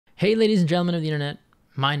Hey ladies and gentlemen of the internet,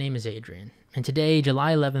 my name is Adrian, and today,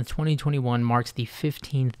 July 11th, 2021 marks the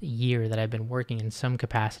 15th year that I've been working in some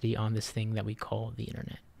capacity on this thing that we call the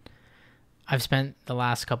internet. I've spent the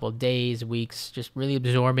last couple of days, weeks, just really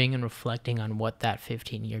absorbing and reflecting on what that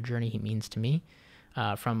 15-year journey means to me.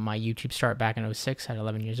 From my YouTube start back in 06 at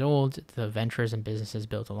 11 years old, the ventures and businesses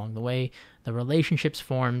built along the way, the relationships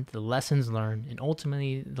formed, the lessons learned, and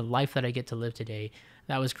ultimately the life that I get to live today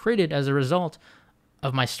that was created as a result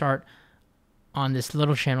of my start on this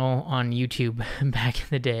little channel on YouTube back in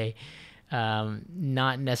the day,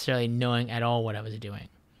 not necessarily knowing at all what I was doing.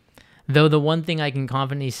 Though the one thing I can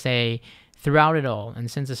confidently say throughout it all and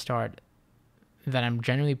since the start that I'm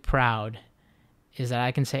genuinely proud is that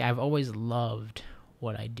I can say I've always loved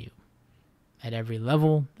what I do. At every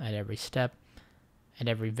level, at every step, at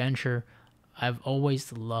every venture, I've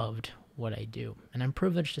always loved what I do. And I'm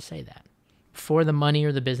privileged to say that. Before the money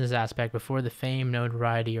or the business aspect, before the fame,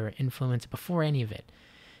 notoriety, or influence, before any of it,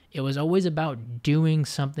 it was always about doing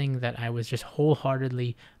something that I was just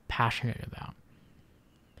wholeheartedly passionate about.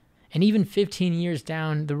 And even 15 years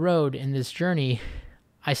down the road in this journey,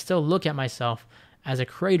 I still look at myself as a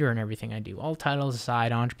creator in everything I do. All titles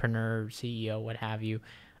aside, entrepreneur, CEO, what have you,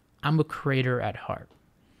 I'm a creator at heart.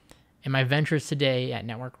 In my ventures today at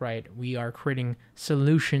Network Right, we are creating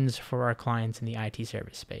solutions for our clients in the IT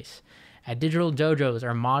service space. At Digital Dojos,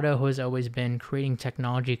 our motto has always been creating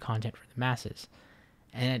technology content for the masses.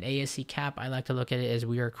 And at ASC Cap, I like to look at it as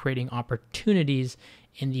we are creating opportunities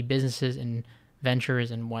in the businesses and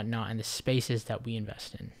ventures and whatnot and the spaces that we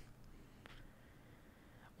invest in.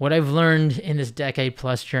 What I've learned in this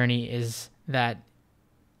decade-plus journey is that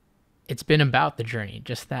it's been about the journey,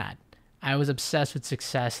 just that. I was obsessed with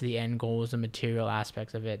success, the end goals, the material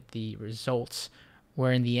aspects of it, the results,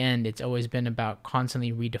 where in the end, it's always been about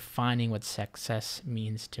constantly redefining what success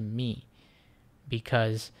means to me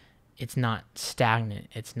because it's not stagnant.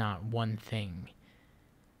 It's not one thing.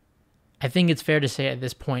 I think it's fair to say at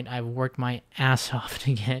this point, I've worked my ass off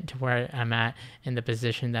to get to where I'm at in the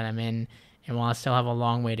position that I'm in. And while I still have a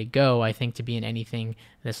long way to go, I think to be in anything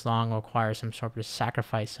this long requires some sort of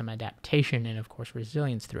sacrifice, some adaptation, and of course,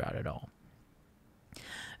 resilience throughout it all.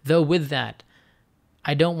 Though with that,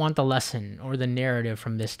 I don't want the lesson or the narrative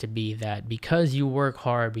from this to be that because you work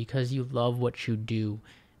hard, because you love what you do,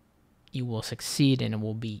 you will succeed and it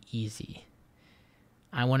will be easy.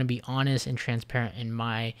 I want to be honest and transparent in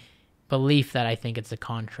my belief that I think it's the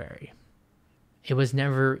contrary. It was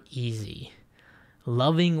never easy.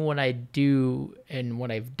 Loving what I do and what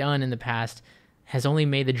I've done in the past has only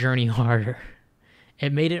made the journey harder.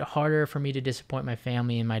 It made it harder for me to disappoint my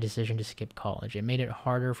family in my decision to skip college. It made it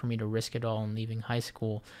harder for me to risk it all in leaving high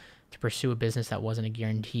school to pursue a business that wasn't a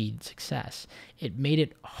guaranteed success. It made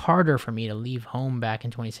it harder for me to leave home back in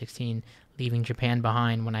 2016, leaving Japan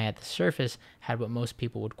behind when I at the surface had what most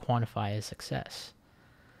people would quantify as success.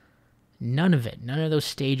 None of it, none of those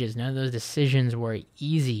stages, none of those decisions were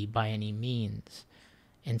easy by any means.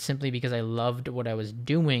 And simply because I loved what I was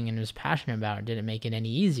doing and was passionate about it didn't make it any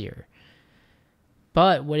easier.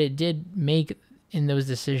 But what it did make in those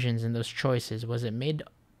decisions and those choices was it made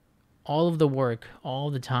all of the work, all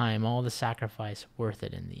the time, all the sacrifice worth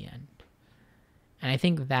it in the end. And I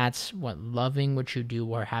think that's what loving what you do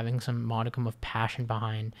or having some modicum of passion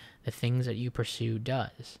behind the things that you pursue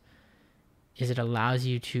does, is it allows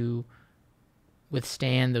you to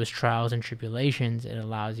withstand those trials and tribulations. It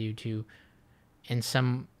allows you to, in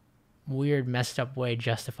some weird, messed up way,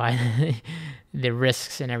 justify the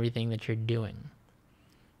risks and everything that you're doing.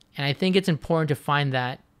 And I think it's important to find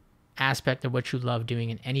that aspect of what you love doing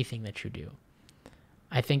in anything that you do.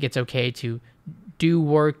 I think it's okay to do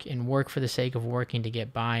work and work for the sake of working to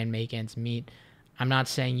get by and make ends meet. I'm not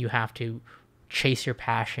saying you have to chase your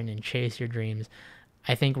passion and chase your dreams.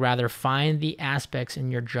 I think rather find the aspects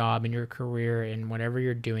in your job, in your career, in whatever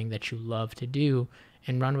you're doing that you love to do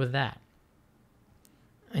and run with that.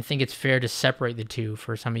 I think it's fair to separate the two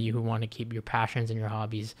for some of you who want to keep your passions and your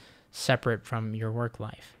hobbies separate from your work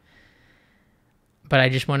life. But I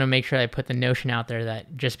just want to make sure I put the notion out there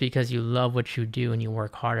that just because you love what you do and you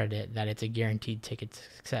work hard at it, that it's a guaranteed ticket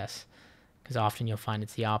to success. Because often you'll find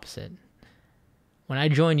it's the opposite. When I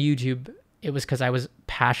joined YouTube, it was because I was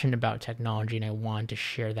passionate about technology and I wanted to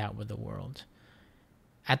share that with the world.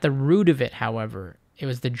 At the root of it, however, it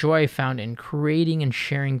was the joy I found in creating and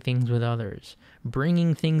sharing things with others,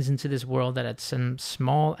 bringing things into this world that at some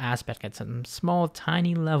small aspect, at some small,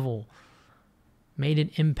 tiny level, made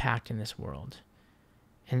an impact in this world.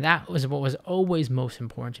 And that was what was always most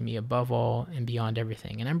important to me above all and beyond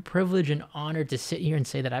everything. And I'm privileged and honored to sit here and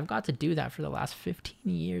say that I've got to do that for the last 15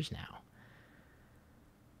 years now.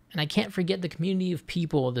 And I can't forget the community of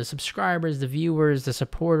people, the subscribers, the viewers, the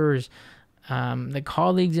supporters, the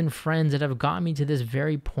colleagues and friends that have got me to this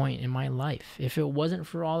very point in my life. If it wasn't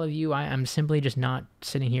for all of you, I'm simply just not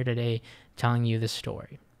sitting here today telling you this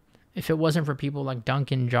story. If it wasn't for people like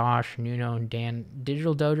Duncan, Josh, Nuno, and Dan,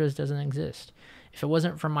 Digital Dojos doesn't exist. If it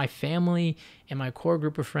wasn't for my family and my core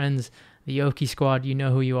group of friends, the Yoki Squad, you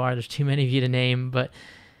know who you are. There's too many of you to name, but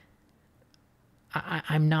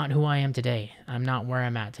I'm not who I am today. I'm not where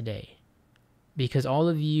I'm at today. Because all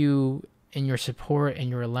of you and your support and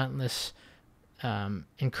your relentless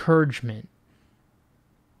encouragement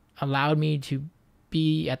allowed me to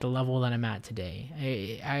be at the level that I'm at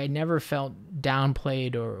today. I never felt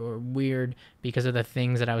downplayed or weird because of the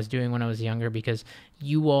things that I was doing when I was younger, because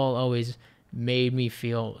you all always made me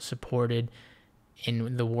feel supported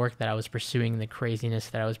in the work that I was pursuing, the craziness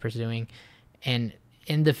that I was pursuing. And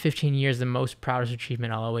in the 15 years, the most proudest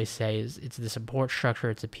achievement I'll always say is it's the support structure,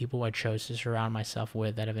 it's the people I chose to surround myself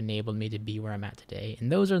with that have enabled me to be where I'm at today.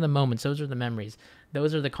 And those are the moments, those are the memories,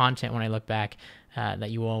 those are the content when I look back that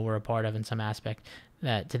you all were a part of in some aspect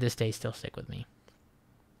that to this day still stick with me.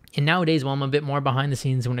 And nowadays, while I'm a bit more behind the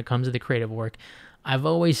scenes when it comes to the creative work, I've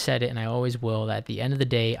always said it and I always will, that at the end of the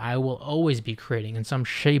day, I will always be creating in some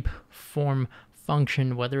shape, form,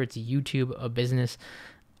 function, whether it's YouTube, a business,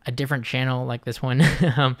 a different channel like this one,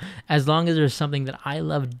 as long as there's something that I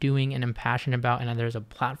love doing and am passionate about, and there's a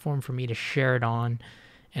platform for me to share it on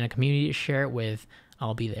and a community to share it with,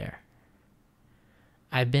 I'll be there.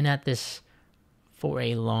 I've been at this for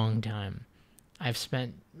a long time. I've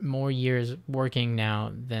spent more years working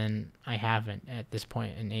now than I haven't at this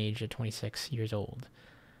point in age at 26 years old.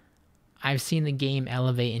 I've seen the game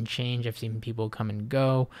elevate and change. I've seen people come and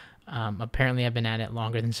go. Apparently, I've been at it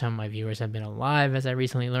longer than some of my viewers have been alive, as I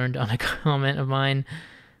recently learned on a comment of mine.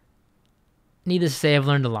 Needless to say, I've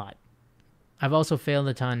learned a lot. I've also failed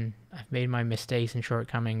a ton. I've made my mistakes and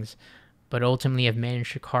shortcomings, but ultimately I've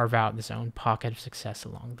managed to carve out this own pocket of success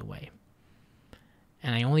along the way.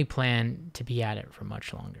 And I only plan to be at it for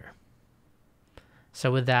much longer.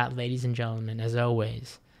 So with that, ladies and gentlemen, as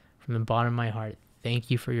always, from the bottom of my heart, thank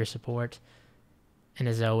you for your support. And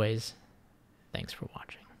as always, thanks for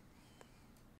watching.